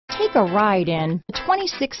Take a ride in the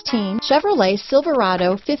 2016 Chevrolet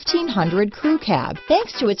Silverado 1500 Crew Cab.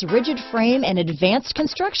 Thanks to its rigid frame and advanced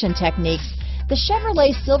construction techniques, the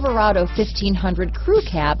Chevrolet Silverado 1500 Crew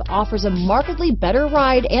Cab offers a markedly better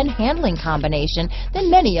ride and handling combination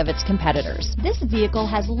than many of its competitors. This vehicle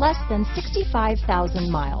has less than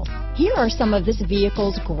 65,000 miles. Here are some of this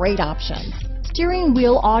vehicle's great options: steering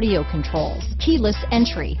wheel audio controls, keyless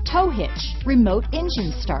entry, tow hitch, remote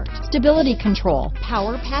engine start, stability control,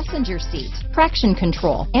 power passenger seat, traction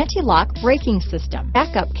control, anti-lock braking system,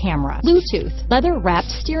 backup camera, Bluetooth, leather-wrapped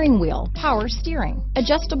steering wheel, power steering,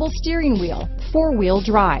 adjustable steering wheel, four-wheel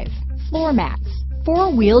drive, floor mats,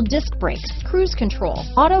 four-wheel disc brakes, cruise control,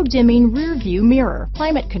 auto-dimming rear-view mirror,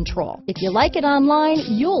 climate control. If you like it online,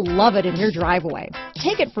 you'll love it in your driveway.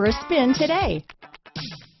 Take it for a spin today.